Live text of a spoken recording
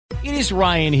It is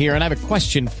Ryan here, and I have a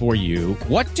question for you.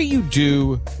 What do you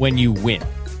do when you win?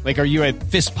 Like, are you a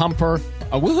fist pumper,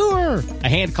 a woo-hooer, a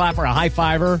hand clapper, a high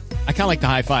fiver? I kind of like the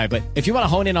high five, but if you want to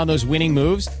hone in on those winning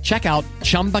moves, check out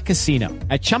Chumba Casino.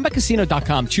 At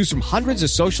ChumbaCasino.com, choose from hundreds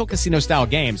of social casino-style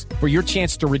games for your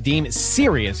chance to redeem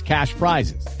serious cash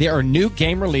prizes. There are new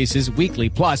game releases weekly,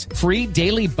 plus free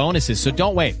daily bonuses. So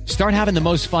don't wait. Start having the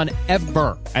most fun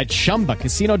ever at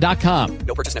ChumbaCasino.com.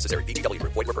 No purchase necessary. VGW.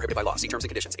 Void where prohibited by law. See terms and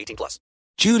conditions. 18+.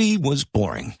 Judy was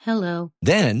boring. Hello.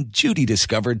 Then Judy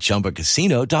discovered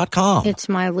ChumbaCasino.com. It's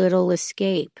my little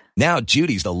escape. Now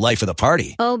Judy's the life of the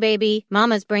party. Oh, baby,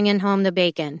 mama's bringing home the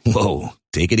bacon. Whoa,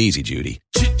 take it easy, Judy.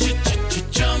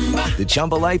 The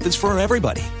Chumba life is for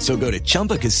everybody. So go to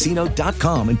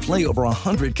ChumbaCasino.com and play over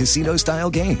 100 casino-style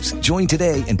games. Join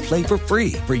today and play for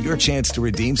free for your chance to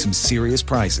redeem some serious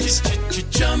prizes.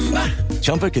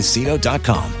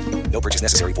 ChumbaCasino.com. No purchase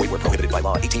necessary. Void where prohibited by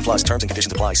law. 18+ terms and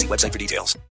conditions apply. See website for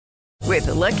details. With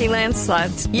the Lucky Land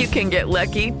Slots, you can get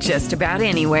lucky just about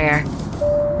anywhere.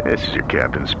 This is your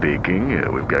captain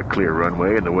speaking. We've got clear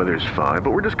runway and the weather's fine,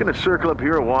 but we're just going to circle up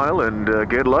here a while and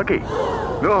get lucky.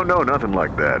 No, nothing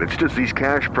like that. It's just these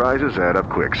cash prizes add up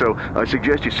quick. So I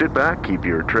suggest you sit back, keep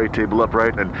your tray table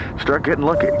upright, and start getting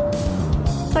lucky.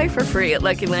 Play for free at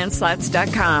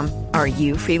LuckyLandSlots.com. Are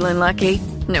you feeling lucky?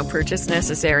 No purchase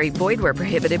necessary. Void where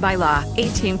prohibited by law.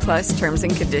 18+ terms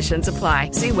and conditions apply.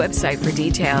 See website for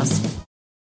details.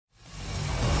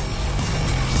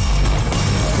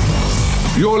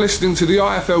 You're listening to the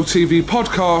IFL TV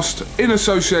podcast in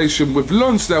association with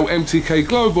Lonsdale MTK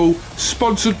Global,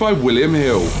 sponsored by William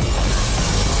Hill.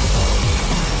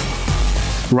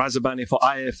 Razabani for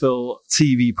IFL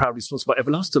TV, proudly sponsored by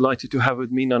Everlast. Delighted to have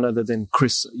with me none other than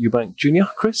Chris Eubank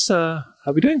Jr. Chris, how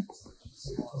are we doing?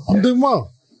 I'm doing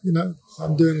well.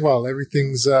 I'm doing well.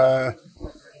 Everything's on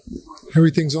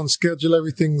schedule.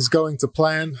 Everything's going to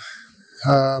plan.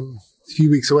 A few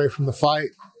weeks away from the fight.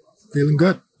 Feeling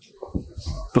good.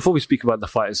 Before we speak about the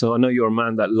fight, so I know you're a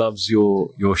man that loves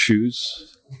your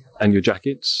shoes and your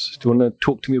jackets. Do you want to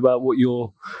talk to me about what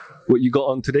you got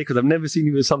on today? Because I've never seen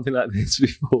you with something like this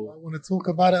before. I want to talk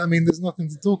about it. I mean, there's nothing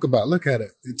to talk about. Look at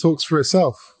it. It talks for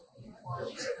itself.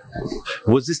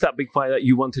 Was this that big fight that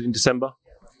you wanted in December?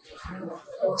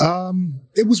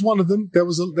 It was one of them. There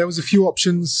was a few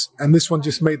options, and this one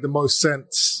just made the most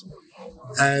sense.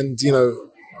 And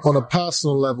on a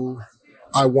personal level,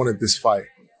 I wanted this fight.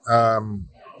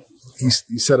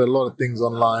 He said a lot of things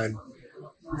online,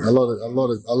 a lot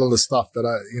of stuff that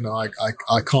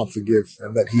I can't forgive,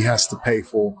 and that he has to pay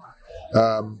for.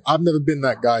 I've never been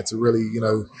that guy to really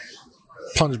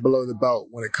punch below the belt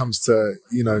when it comes to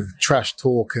trash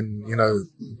talk and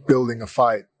building a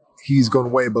fight. He's gone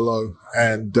way below,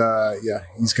 and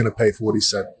he's going to pay for what he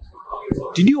said.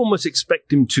 Did you almost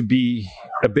expect him to be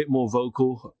a bit more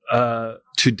vocal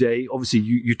today? Obviously,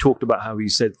 you talked about how he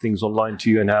said things online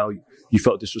to you and how you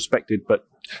felt disrespected. But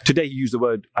today he used the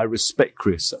word, I respect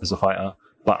Chris as a fighter,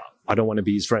 but I don't want to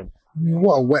be his friend. I mean,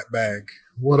 what a wetbag.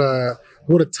 What a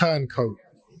turncoat.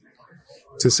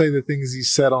 To say the things he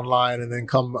said online and then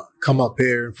come up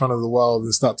here in front of the world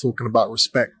and start talking about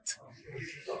respect.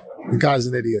 The guy's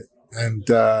an idiot. And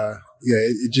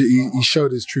he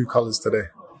showed his true colors today.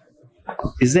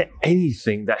 Is there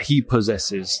anything that he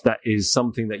possesses that is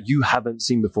something that you haven't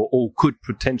seen before or could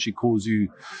potentially cause you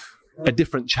a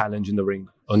different challenge in the ring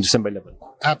on December 11th?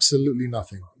 Absolutely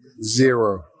nothing.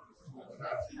 Zero.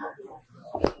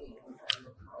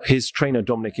 His trainer,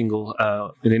 Dominic Ingle,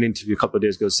 in an interview a couple of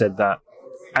days ago, said that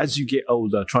as you get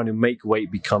older, trying to make weight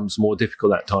becomes more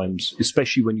difficult at times,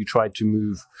 especially when you try to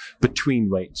move between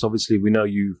weights. Obviously, we know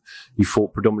you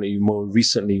fought predominantly more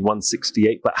recently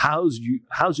 168, but how's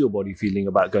your body feeling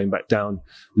about going back down,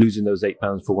 losing those 8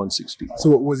 pounds for 160? So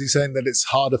what was he saying, that it's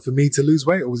harder for me to lose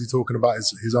weight, or was he talking about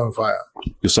his own fighter?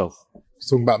 Yourself. He's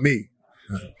talking about me.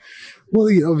 Well,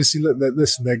 obviously, look,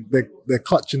 listen, they're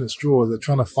clutching at straws. They're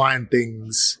trying to find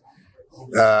things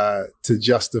to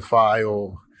justify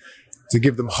or to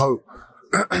give them hope.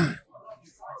 I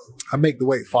make the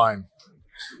weight fine.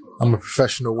 I'm a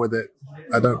professional with it.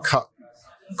 I don't cut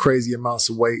crazy amounts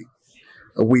of weight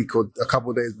a week or a couple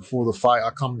of days before the fight. I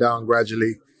come down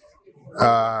gradually.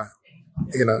 I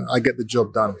get the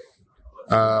job done.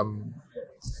 I'm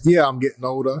getting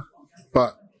older,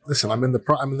 but listen, I'm in the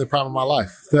prime of my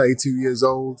life. 32 years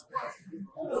old.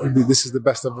 This is the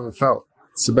best I've ever felt.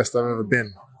 It's the best I've ever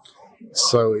been.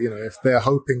 So, if they're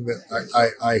hoping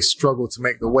that I struggle to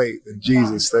make the weight, then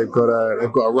Jesus, they've got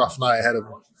a rough night ahead of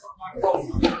them.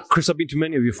 Chris, I've been to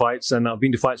many of your fights, and I've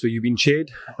been to fights where you've been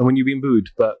cheered and when you've been booed.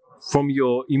 But from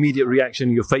your immediate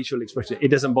reaction, your facial expression, it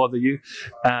doesn't bother you.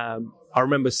 I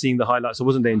remember seeing the highlights. I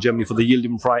wasn't there in Germany for the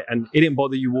Yildirim fight, and it didn't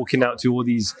bother you walking out to all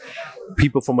these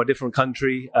people from a different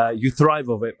country. You thrive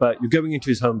of it, but you're going into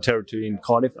his home territory in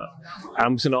Cardiff.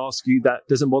 I'm just going to ask you, that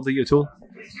doesn't bother you at all?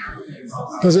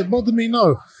 Does it bother me?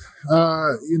 No.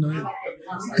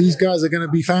 These guys are going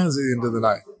to be fans at the end of the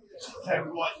night.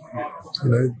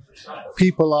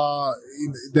 People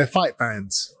they're fight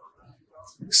fans.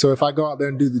 So if I go out there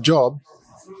and do the job,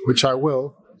 which I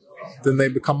will, then they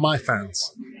become my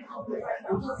fans.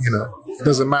 It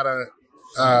doesn't matter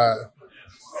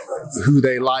who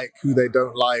they like, who they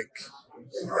don't like.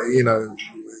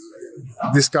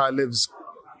 This guy lives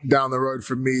down the road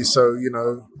from me, so,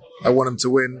 I want him to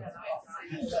win.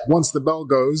 Once the bell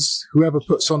goes, whoever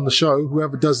puts on the show,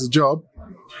 whoever does the job,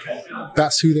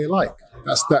 that's who they like.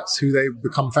 That's who they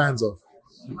become fans of.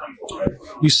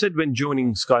 You said when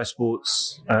joining Sky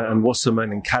Sports and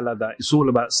Wasserman and Kalla that it's all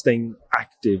about staying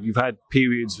active. You've had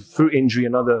periods through injury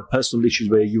and other personal issues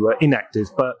where you were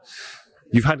inactive, but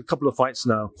you've had a couple of fights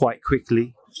now quite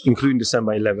quickly, including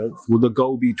December 11th. Will the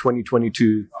goal be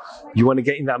 2022? You want to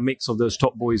get in that mix of those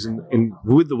top boys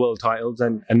with the world titles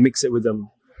and mix it with them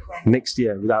next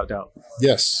year, without doubt.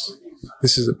 Yes.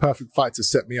 This is a perfect fight to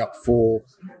set me up for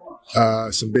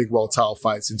some big world title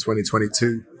fights in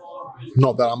 2022.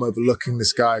 Not that I'm overlooking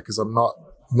this guy, because I'm not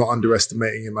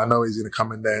underestimating him. I know he's going to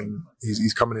come in there and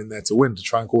he's coming in there to win, to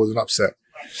try and cause an upset.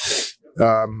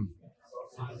 But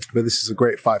this is a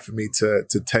great fight for me to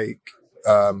take,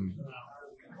 to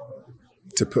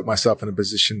put myself in a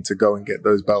position to go and get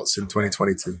those belts in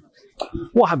 2022.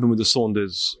 What happened with the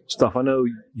Saunders stuff? I know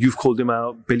you've called him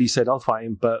out. Billy said, I'll fight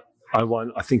him, but I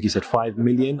won, I think he said 5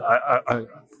 million.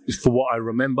 For what I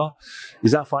remember.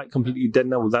 Is that fight completely dead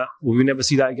now? Will we never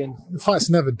see that again? The fight's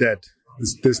never dead.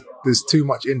 There's too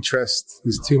much interest.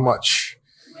 There's too much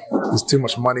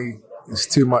money. There's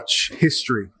too much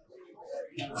history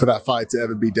for that fight to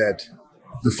ever be dead.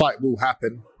 The fight will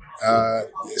happen.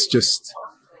 It's just,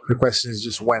 the question is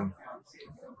just when.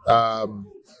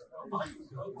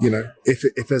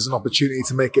 If there's an opportunity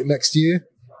to make it next year,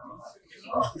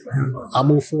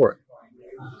 I'm all for it.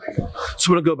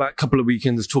 So I want to go back a couple of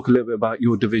weekends, let's talk a little bit about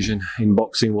your division in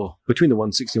boxing. Well, between the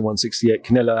 160 and 168,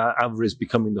 Canelo Alvarez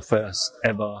becoming the first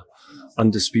ever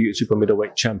undisputed super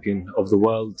middleweight champion of the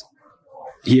world.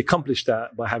 He accomplished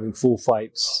that by having 4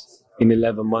 fights in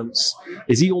 11 months.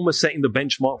 Is he almost setting the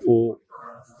benchmark for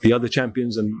the other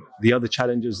champions and the other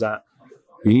challengers, that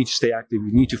you need to stay active,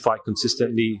 you need to fight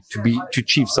consistently to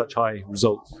achieve such high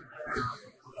results?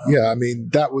 Yeah, I mean,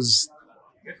 that was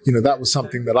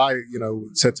something that I,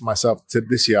 said to myself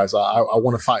this year. I was like, I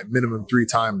want to fight minimum 3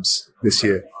 times this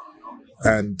year.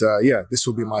 And this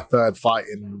will be my 3rd fight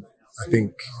in, I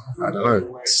think,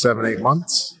 7-8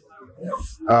 months.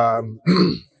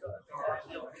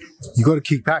 You got to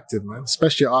keep active, man,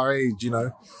 especially at our age,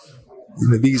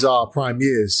 these are our prime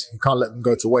years. You can't let them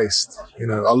go to waste.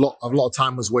 A lot of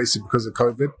time was wasted because of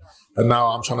COVID, and now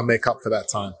I'm trying to make up for that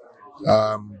time.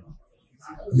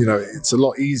 It's a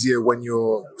lot easier when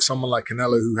you're someone like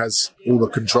Canelo, who has all the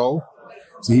control.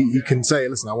 So he can say,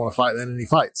 listen, I want to fight, then, and he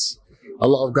fights. A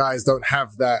lot of guys don't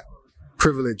have that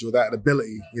privilege or that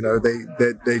ability.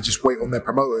 They just wait on their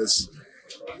promoters.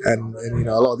 And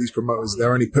a lot of these promoters,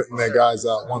 they're only putting their guys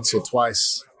out once or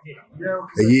twice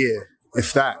a year,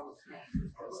 if that.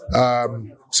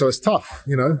 So it's tough,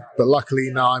 but luckily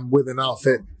now I'm with an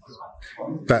outfit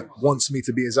that wants me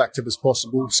to be as active as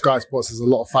possible. Sky Sports has a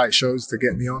lot of fight shows to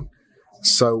get me on.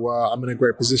 So I'm in a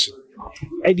great position.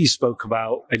 Eddie spoke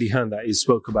about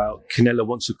Canelo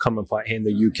wants to come and fight here in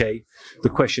the UK. The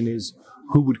question is,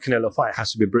 who would Canelo fight? It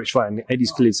has to be a British fight. And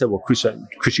Eddie's clearly said, well, Chris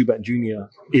Eubank Jr.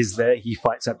 is there. He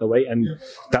fights at the weight, and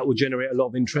that will generate a lot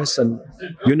of interest. And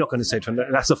you're not going to say to him,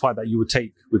 that's a fight that you would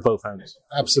take with both hands.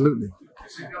 Absolutely.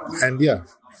 And yeah,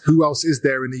 who else is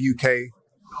there in the UK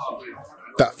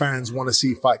that fans want to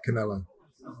see fight Canelo?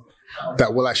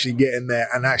 That will actually get in there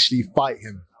and actually fight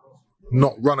him,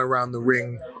 not run around the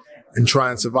ring and try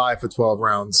and survive for 12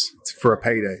 rounds for a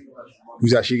payday.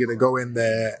 Who's actually going to go in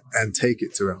there and take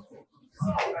it to him?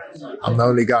 I'm the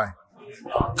only guy.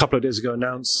 A couple of days ago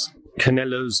announced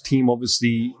Canelo's team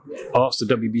obviously asked the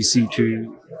WBC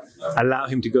to allow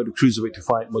him to go to cruiserweight to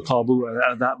fight Makabu,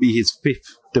 and that'd be his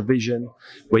 5th division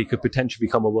where he could potentially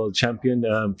become a world champion.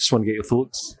 Just want to get your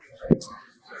thoughts.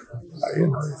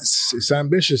 It's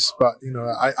ambitious, but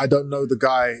I don't know the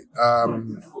guy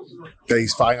that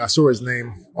he's fighting. I saw his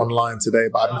name online today,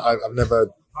 but I've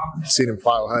never seen him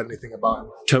fight or heard anything about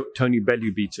him. Tony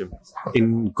Bellew beat him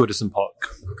in Goodison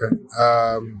Park. Okay.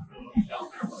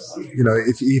 You know,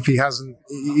 if he hasn't,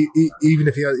 even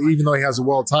though he has a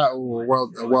world title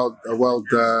or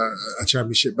a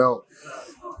championship belt,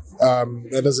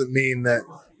 that doesn't mean that,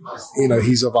 you know,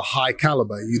 he's of a high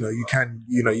caliber. You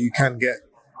can get,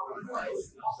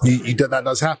 that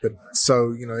does happen.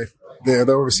 So, you know, if they're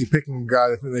obviously picking a guy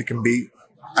that they can beat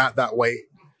at that weight.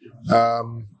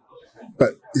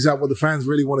 But is that what the fans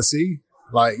really want to see?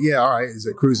 Like, yeah, all right, is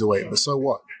it cruiserweight? But so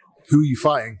what? Who are you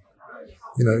fighting?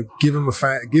 You know, give him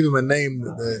a name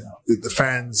that the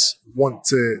fans want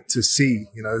to see.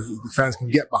 You know, the fans can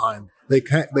get behind. They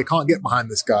can't get behind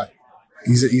this guy.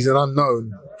 He's an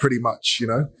unknown, pretty much. You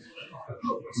know,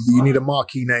 you need a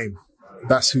marquee name.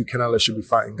 That's who Canelo should be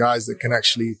fighting. Guys that can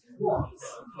actually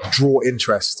draw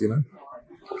interest. You know,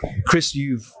 Chris,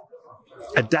 you've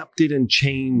adapted and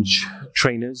changed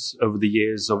trainers over the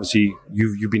years. Obviously,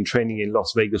 you've been training in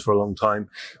Las Vegas for a long time.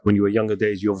 When you were younger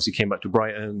days, you obviously came back to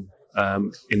Brighton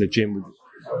in the gym.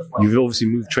 You've obviously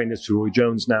moved trainers to Roy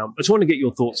Jones now. I just want to get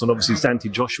your thoughts on obviously Santi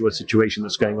Joshua's situation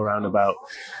that's going around about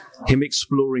him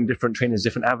exploring different trainers,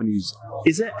 different avenues.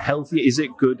 Is it healthy? Is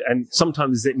it good? And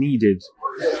sometimes is it needed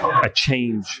a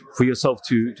change for yourself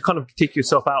to kind of take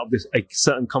yourself out of a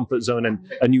certain comfort zone and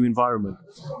a new environment?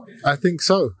 I think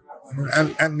so.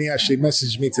 And Anthony actually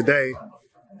messaged me today.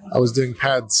 I was doing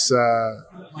pads.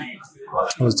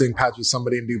 With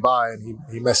somebody in Dubai, and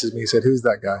he messaged me. He said, "Who's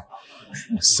that guy?"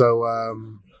 So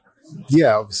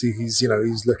yeah, obviously he's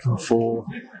looking for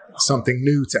something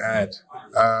new to add,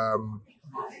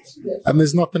 and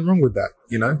there's nothing wrong with that.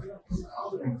 You know,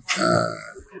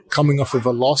 coming off of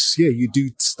a loss, yeah, you do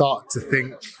start to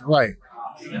think, right?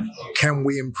 Can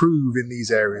we improve in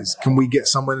these areas? Can we get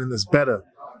someone in that's better?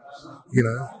 You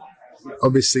know.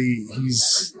 Obviously,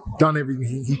 he's done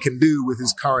everything he can do with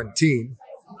his current team,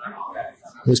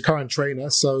 his current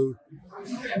trainer. So,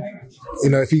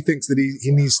 you know, if he thinks that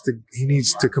he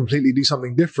needs to completely do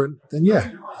something different, then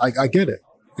yeah, I get it.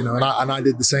 You know, and I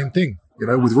did the same thing, you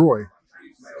know, with Roy,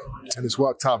 and it's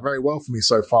worked out very well for me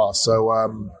so far. So,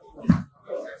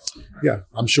 yeah,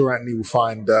 I'm sure Anthony will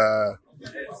find the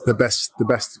best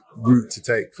route to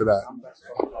take for that.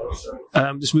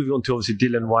 Just moving on to obviously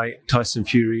Dillian Whyte, Tyson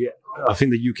Fury. I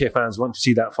think the UK fans want to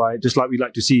see that fight, just like we'd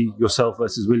like to see yourself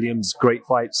versus Williams. Great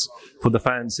fights for the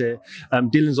fans here.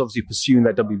 Dillian's obviously pursuing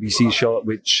that WBC shot,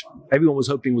 which everyone was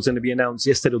hoping was going to be announced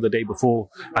yesterday or the day before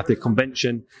at the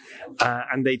convention.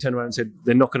 And they turned around and said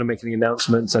they're not going to make any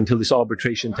announcements until this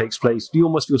arbitration takes place. Do you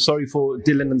almost feel sorry for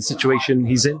Dillian and the situation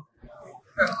he's in?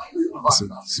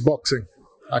 It's boxing.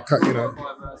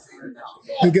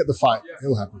 He'll get the fight.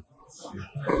 It'll happen.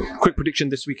 Quick prediction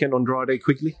this weekend, Andrade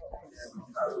Quigley.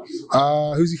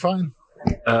 Who's he fighting?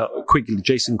 Quigley,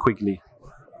 Jason Quigley.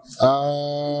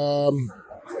 I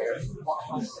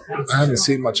haven't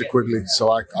seen much of Quigley,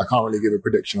 so I can't really give a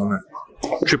prediction on that.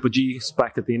 Triple G is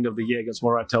back at the end of the year against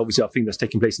Morata. Obviously, I think that's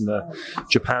taking place in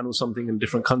Japan or something in a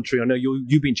different country. I know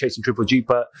you've been chasing Triple G,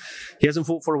 but he hasn't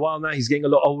fought for a while now. He's getting a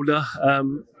lot older.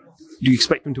 Do you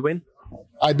expect him to win?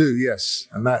 I do, yes.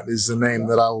 And that is the name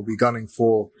that I will be gunning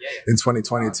for in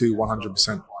 2022,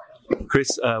 100%.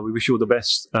 Chris, we wish you all the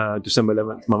best December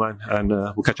 11th, my man, and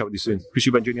we'll catch up with you soon. Chris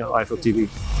Eubank Jnr, IFL TV.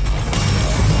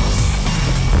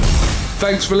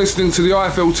 Thanks for listening to the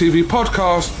IFL TV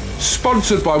podcast,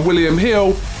 sponsored by William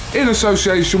Hill, in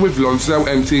association with Lonsdale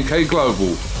MTK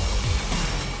Global.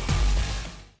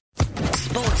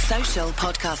 Sports Social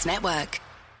Podcast Network.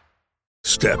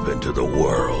 Step into the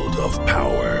world of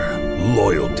power,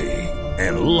 loyalty,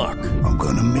 and luck. I'm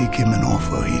gonna make him an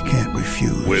offer he can't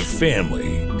refuse. With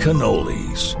family,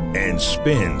 cannolis, and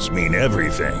spins mean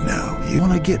everything. Now, you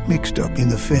wanna get mixed up in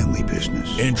the family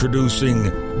business. Introducing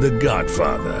The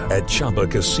Godfather at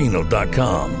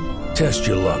ChumbaCasino.com. Test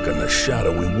your luck in the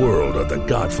shadowy world of The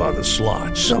Godfather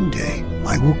slot. Someday,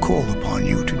 I will call upon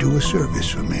you to do a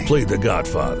service for me. Play The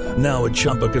Godfather, now at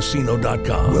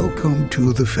ChumbaCasino.com. Welcome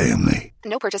to the family.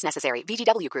 No purchase necessary.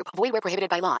 VGW Group. Void where prohibited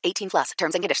by law. 18+.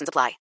 Terms and conditions apply.